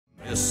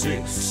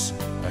LX,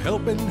 a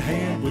helping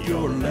hand with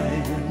your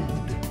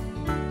land.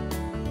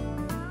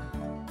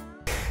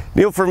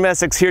 Neil from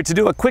Essex here to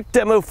do a quick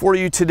demo for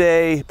you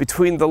today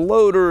between the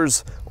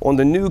loaders on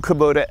the new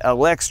Kubota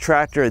LX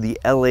tractor, the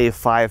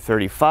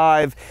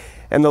LA535,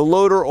 and the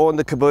loader on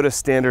the Kubota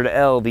Standard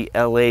L, the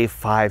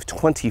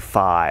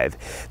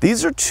LA525.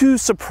 These are two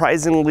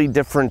surprisingly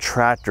different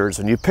tractors.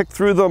 When you pick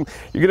through them,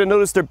 you're going to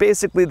notice they're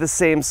basically the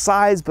same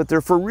size, but they're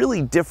for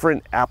really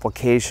different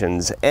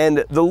applications.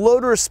 And the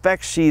loader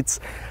spec sheets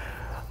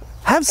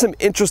have some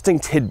interesting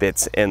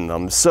tidbits in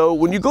them. So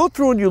when you go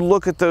through and you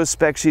look at those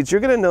spec sheets, you're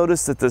going to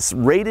notice that the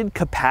rated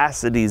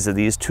capacities of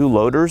these two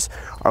loaders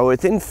are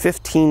within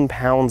 15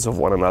 pounds of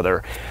one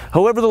another.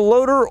 However, the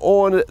loader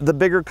on the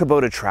bigger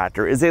Kubota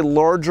tractor is a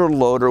larger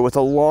loader with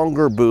a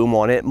longer boom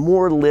on it,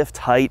 more lift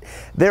height.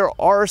 There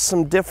are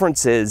some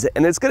differences,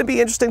 and it's going to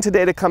be interesting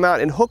today to come out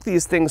and hook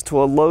these things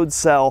to a load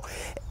cell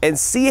and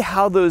see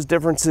how those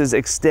differences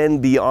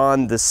extend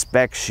beyond the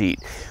spec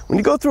sheet. When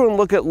you go through and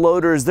look at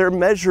loaders, they're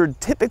measured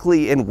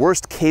typically in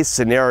worst case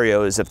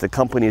scenarios if the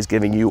company is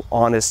giving you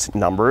honest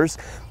numbers.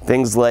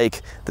 Things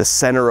like the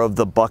center of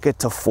the bucket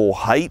to full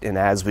height, and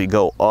as we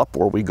go up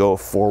or we go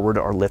forward,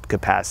 our lift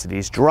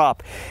capacities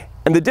drop.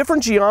 And the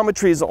different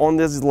geometries on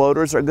these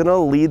loaders are going to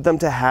lead them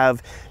to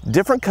have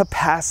different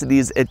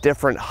capacities at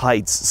different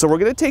heights. So we're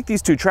going to take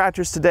these two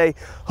tractors today,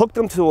 hook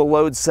them to a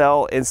load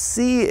cell, and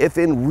see if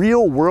in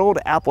real world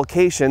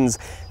applications,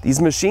 these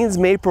machines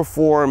may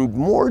perform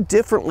more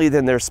differently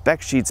than their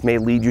spec sheets may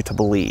lead you to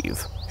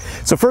believe.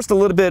 So first, a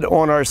little bit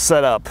on our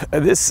setup.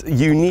 This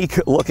unique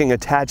looking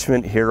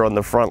attachment here on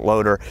the front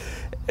loader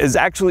is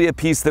actually a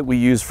piece that we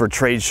use for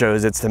trade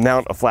shows. It's to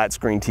mount a flat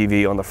screen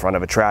TV on the front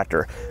of a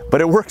tractor.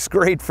 But it works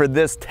great for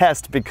this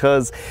test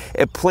because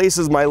it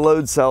places my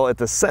load cell at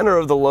the center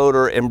of the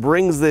loader and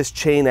brings this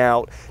chain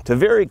out to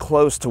very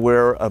close to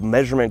where a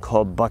measurement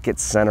called bucket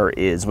center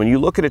is. When you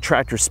look at a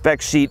tractor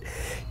spec sheet,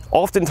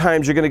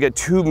 oftentimes you're going to get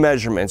two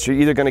measurements. You're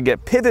either going to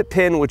get pivot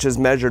pin, which is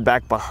measured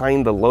back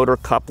behind the loader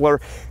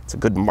coupler. It's a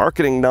good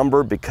marketing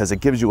number because it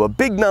gives you a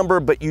big number,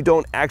 but you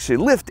don't actually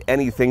lift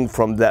anything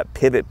from that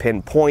pivot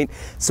pin point.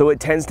 So it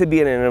tends to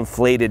be an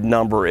inflated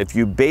number. If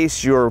you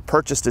base your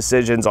purchase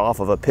decisions off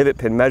of a pivot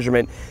pin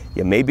measurement,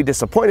 you may be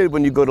disappointed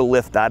when you go to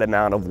lift that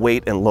amount of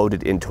weight and load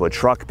it into a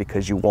truck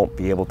because you won't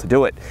be able to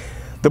do it.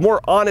 The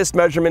more honest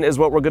measurement is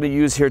what we're going to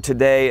use here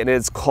today, and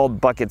it's called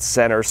bucket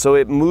center. So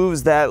it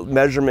moves that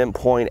measurement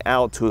point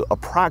out to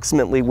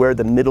approximately where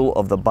the middle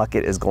of the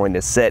bucket is going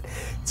to sit.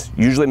 It's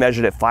usually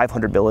measured at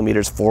 500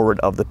 millimeters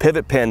forward of the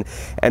pivot pin,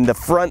 and the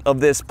front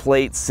of this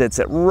plate sits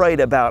at right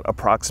about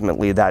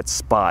approximately that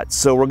spot.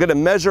 So we're going to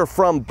measure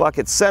from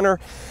bucket center.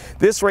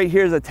 This right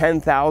here is a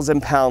 10,000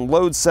 pound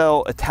load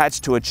cell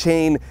attached to a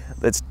chain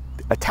that's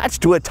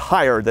attached to a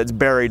tire that's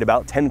buried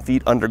about 10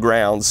 feet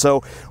underground.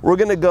 So we're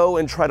gonna go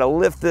and try to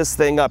lift this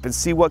thing up and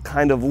see what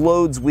kind of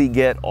loads we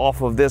get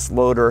off of this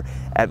loader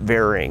at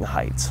varying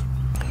heights.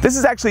 This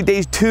is actually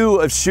day 2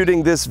 of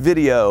shooting this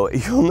video.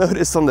 You'll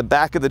notice on the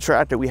back of the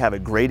tractor we have a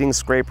grading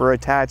scraper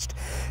attached.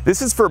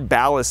 This is for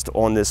ballast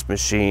on this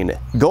machine.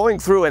 Going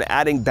through and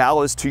adding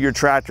ballast to your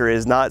tractor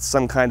is not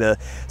some kind of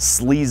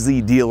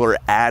sleazy dealer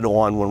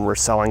add-on when we're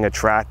selling a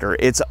tractor.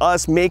 It's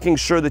us making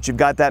sure that you've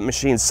got that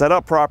machine set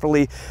up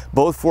properly,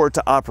 both for it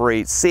to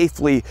operate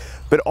safely,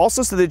 but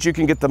also so that you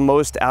can get the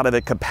most out of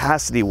it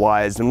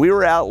capacity-wise. When we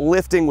were out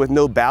lifting with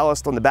no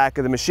ballast on the back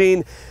of the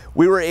machine,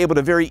 we were able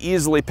to very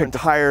easily pick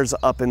tires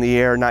up in the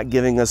air, not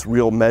giving us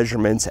real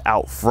measurements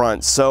out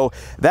front. So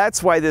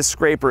that's why this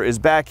scraper is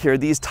back here.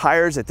 These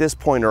tires at this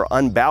point are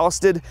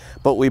unballasted,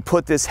 but we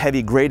put this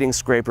heavy grading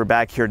scraper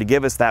back here to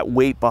give us that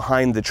weight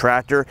behind the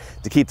tractor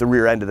to keep the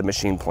rear end of the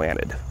machine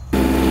planted.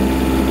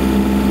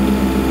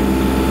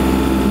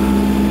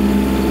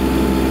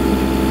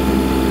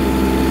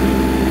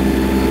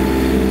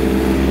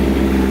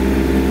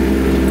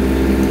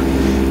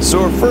 So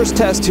our first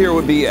test here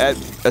would be at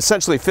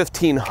essentially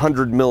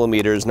 1,500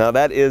 millimeters. Now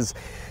that is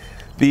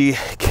the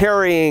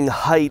carrying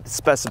height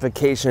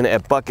specification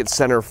at bucket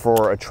center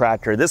for a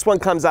tractor. This one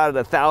comes out at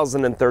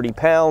 1,030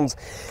 pounds.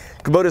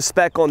 Kubota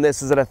spec on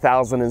this is at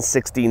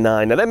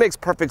 1,069. Now that makes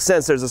perfect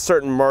sense. There's a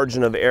certain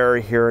margin of error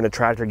here in a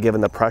tractor given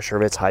the pressure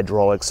of its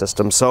hydraulic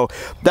system. So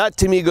that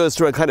to me goes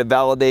through and kind of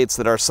validates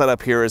that our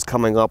setup here is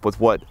coming up with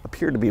what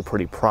appear to be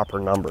pretty proper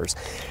numbers.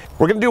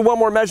 We're gonna do one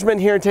more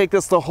measurement here and take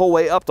this the whole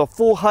way up to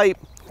full height.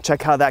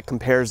 Check how that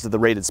compares to the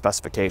rated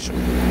specification.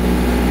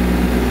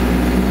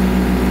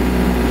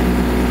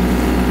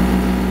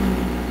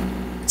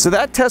 So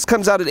that test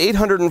comes out at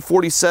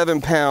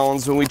 847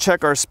 pounds. When we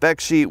check our spec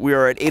sheet, we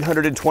are at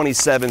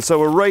 827. So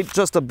we're right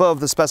just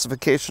above the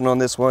specification on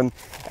this one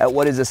at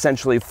what is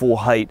essentially full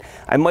height.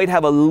 I might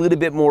have a little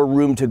bit more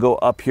room to go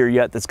up here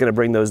yet that's gonna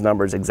bring those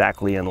numbers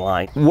exactly in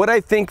line. What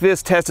I think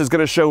this test is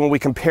gonna show when we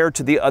compare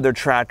to the other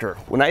tractor,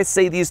 when I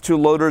say these two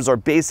loaders are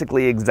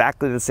basically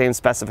exactly the same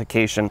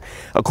specification,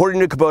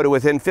 according to Kubota,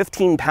 within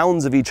 15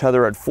 pounds of each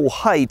other at full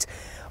height,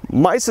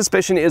 My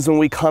suspicion is when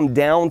we come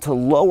down to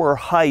lower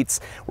heights,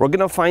 we're going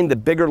to find the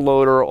bigger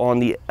loader on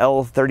the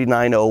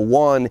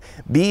L3901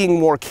 being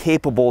more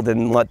capable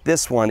than what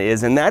this one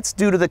is, and that's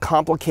due to the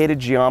complicated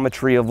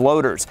geometry of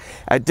loaders.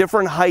 At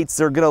different heights,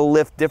 they're going to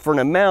lift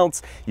different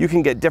amounts. You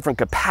can get different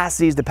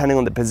capacities depending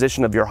on the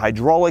position of your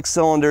hydraulic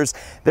cylinders.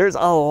 There's a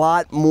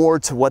lot more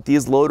to what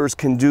these loaders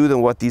can do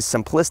than what these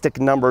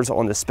simplistic numbers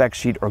on the spec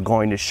sheet are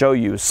going to show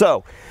you.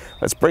 So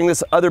let's bring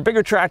this other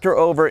bigger tractor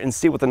over and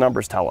see what the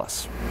numbers tell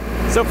us.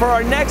 So for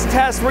our next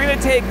test, we're going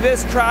to take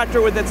this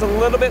tractor with its a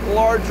little bit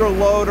larger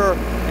loader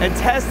and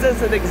test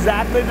this at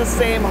exactly the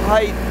same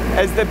height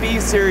as the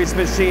B-Series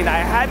machine. I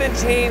haven't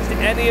changed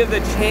any of the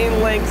chain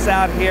lengths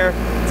out here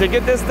to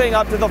get this thing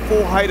up to the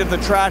full height of the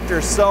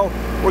tractor. So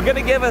we're going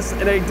to give us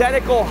an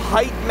identical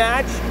height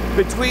match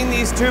between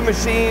these two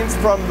machines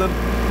from the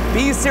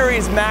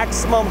B-Series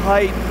maximum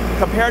height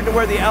compared to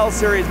where the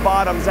L-Series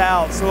bottoms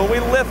out. So when we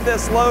lift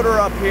this loader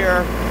up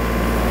here,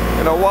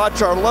 we're going to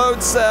watch our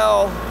load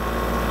cell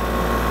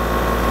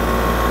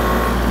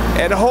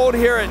and hold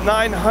here at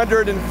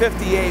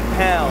 958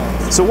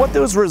 pounds. So what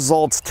those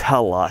results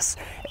tell us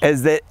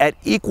is that at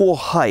equal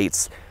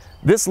heights,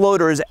 this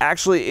loader is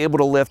actually able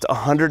to lift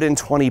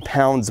 120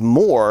 pounds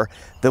more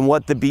than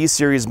what the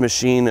B-Series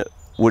machine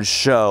would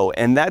show.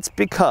 And that's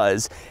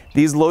because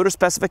these loader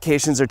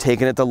specifications are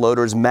taken at the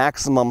loader's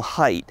maximum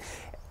height.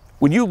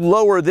 When you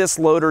lower this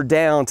loader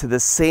down to the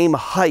same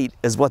height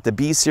as what the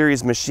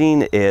B-Series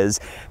machine is,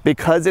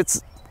 because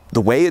it's the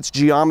way its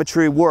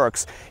geometry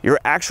works, you're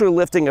actually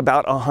lifting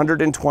about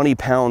 120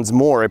 pounds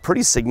more, a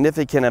pretty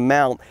significant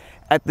amount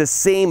at the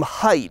same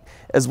height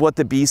as what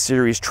the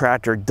B-Series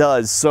tractor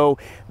does. So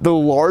the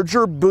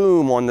larger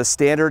boom on the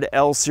standard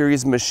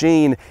L-Series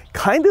machine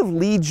kind of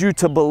leads you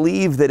to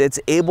believe that it's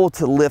able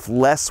to lift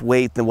less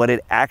weight than what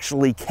it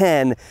actually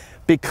can,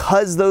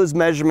 because those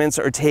measurements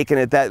are taken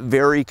at that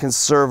very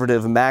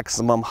conservative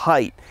maximum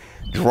height.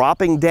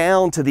 Dropping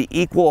down to the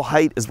equal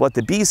height as what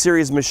the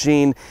B-Series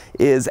machine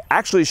is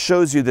actually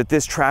shows you that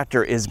this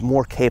tractor is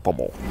more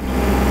capable.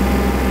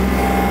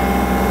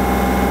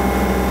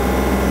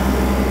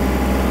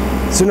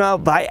 So now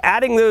by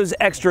adding those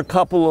extra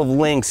couple of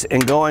links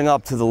and going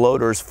up to the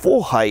loader's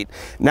full height,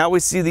 now we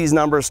see these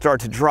numbers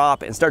start to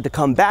drop and start to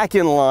come back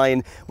in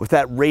line with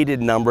that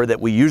rated number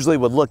that we usually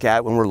would look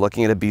at when we're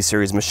looking at a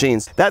B-Series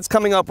machines. That's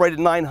coming up right at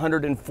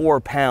 904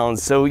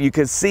 pounds. So you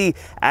can see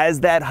as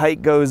that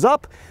height goes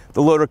up,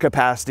 the loader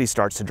capacity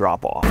starts to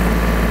drop off.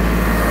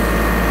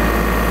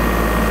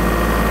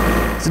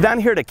 So down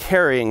here to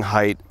carrying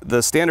height,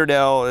 the standard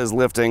L is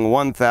lifting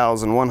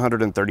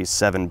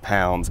 1,137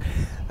 pounds.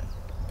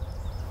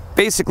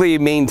 Basically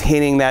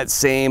maintaining that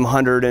same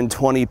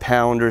 120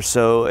 pound or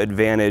so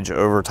advantage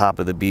over top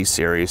of the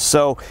B-Series.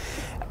 So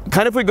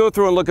kind of if we go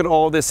through and look at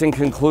all this in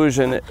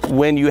conclusion,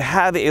 when you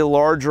have a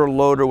larger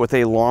loader with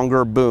a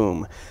longer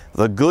boom,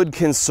 the good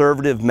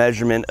conservative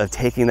measurement of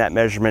taking that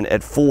measurement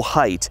at full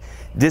height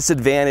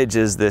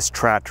disadvantages this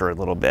tractor a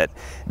little bit.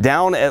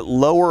 Down at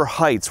lower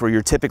heights where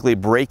you're typically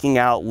breaking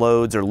out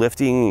loads or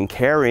lifting and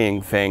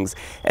carrying things,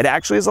 it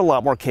actually is a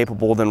lot more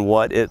capable than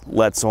what it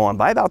lets on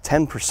by about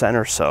 10%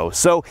 or so.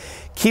 So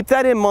keep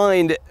that in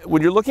mind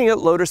when you're looking at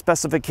loader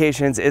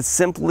specifications. It's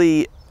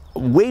simply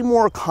way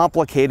more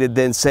complicated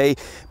than, say,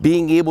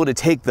 being able to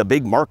take the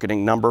big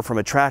marketing number from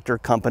a tractor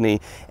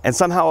company and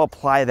somehow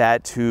apply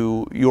that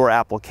to your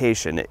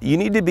application. You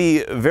need to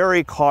be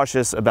very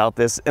cautious about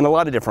this in a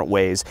lot of different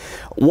ways.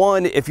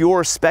 One, if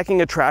you're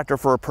speccing a tractor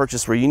for a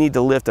purchase where you need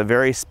to lift a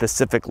very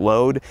specific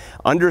load,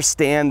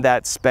 understand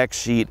that spec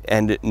sheet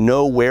and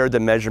know where the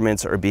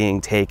measurements are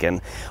being taken.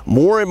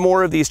 More and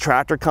more of these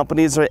tractor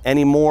companies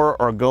anymore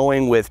are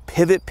going with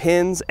pivot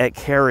pins at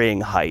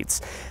carrying heights,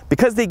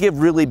 because they give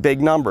really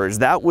big numbers.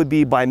 That would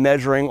be by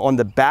measuring on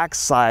the back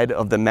side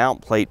of the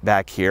mount plate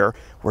back here,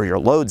 where your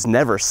loads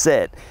never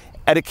sit,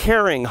 at a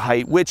carrying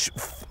height, which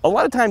a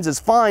lot of times is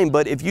fine,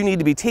 but if you need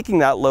to be taking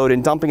that load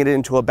and dumping it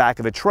into a back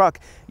of a truck,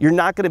 you're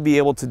not going to be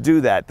able to do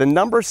that. The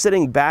number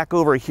sitting back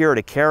over here at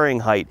a carrying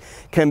height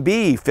can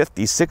be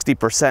 50,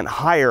 60%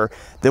 higher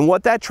than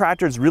what that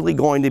tractor is really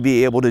going to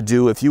be able to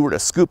do if you were to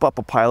scoop up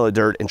a pile of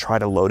dirt and try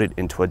to load it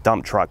into a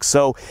dump truck.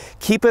 So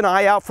keep an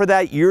eye out for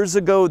that. Years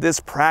ago, this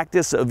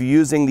practice of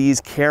using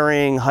these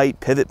carrying height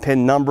pivot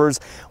pin numbers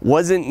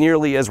wasn't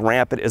nearly as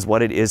rampant as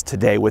what it is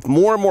today. With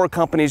more and more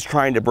companies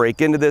trying to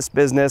break into this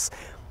business,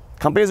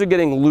 companies are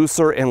getting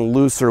looser and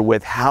looser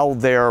with how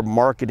they're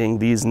marketing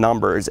these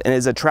numbers. And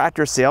as a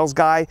tractor sales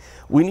guy,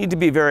 we need to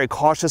be very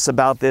cautious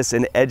about this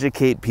and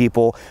educate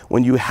people.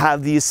 When you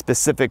have these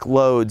specific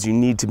loads, you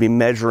need to be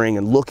measuring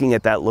and looking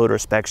at that loader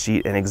spec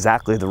sheet in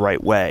exactly the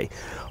right way.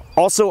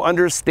 Also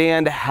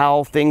understand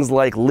how things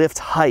like lift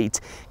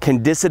height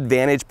can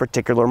disadvantage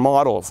particular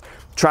models.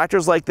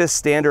 Tractors like this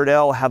standard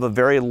L have a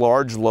very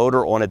large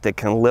loader on it that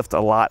can lift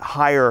a lot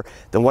higher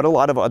than what a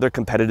lot of other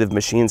competitive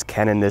machines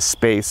can in this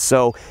space.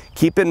 So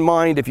keep in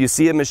mind, if you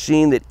see a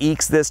machine that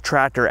ekes this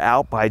tractor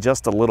out by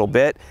just a little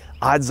bit,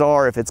 odds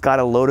are if it's got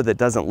a loader that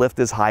doesn't lift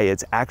as high,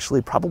 it's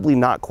actually probably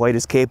not quite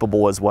as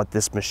capable as what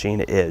this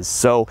machine is.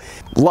 So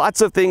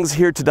lots of things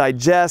here to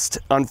digest.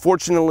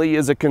 Unfortunately,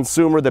 as a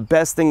consumer, the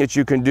best thing that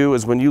you can do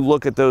is when you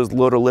look at those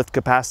loader lift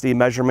capacity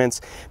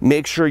measurements,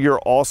 make sure you're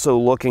also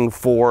looking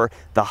for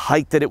the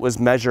height that it was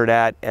measured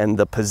at and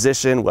the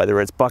position,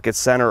 whether it's bucket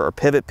center or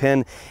pivot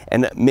pin,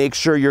 and make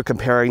sure you're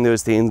comparing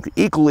those things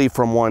equally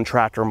from one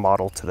tractor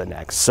model to the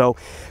next. So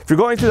if you're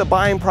going through the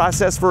buying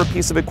process for a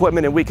piece of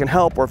equipment and we can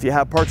help, or if you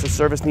have parts or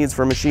service needs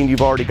for a machine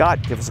you've already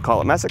got, give us a call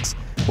at Messick's.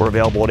 We're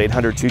available at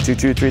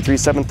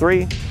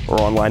 800-222-3373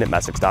 or online at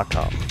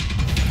messicks.com.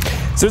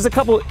 So there's a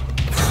couple.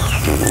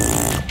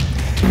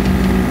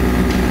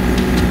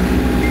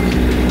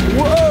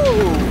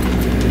 Whoa!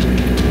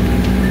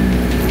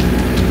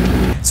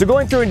 So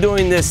going through and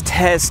doing this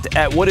test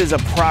at what is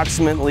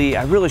approximately,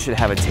 I really should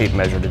have a tape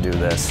measure to do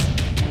this.